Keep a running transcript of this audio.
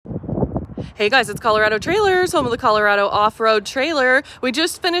Hey guys, it's Colorado Trailers, home of the Colorado Off-Road Trailer. We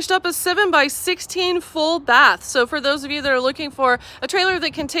just finished up a 7x16 full bath. So for those of you that are looking for a trailer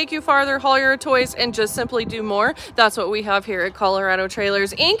that can take you farther, haul your toys, and just simply do more, that's what we have here at Colorado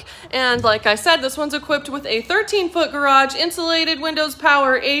Trailers Inc. And like I said, this one's equipped with a 13-foot garage, insulated windows,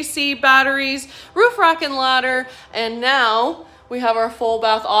 power, AC, batteries, roof rack and ladder, and now we have our full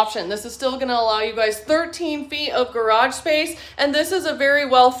bath option. This is still gonna allow you guys 13 feet of garage space, and this is a very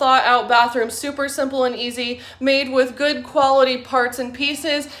well thought out bathroom, super simple and easy, made with good quality parts and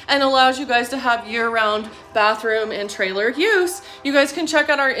pieces, and allows you guys to have year-round bathroom and trailer use. You guys can check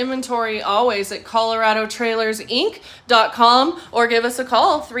out our inventory always at coloradotrailersinc.com or give us a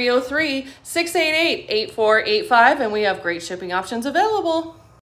call, 303-688-8485, and we have great shipping options available.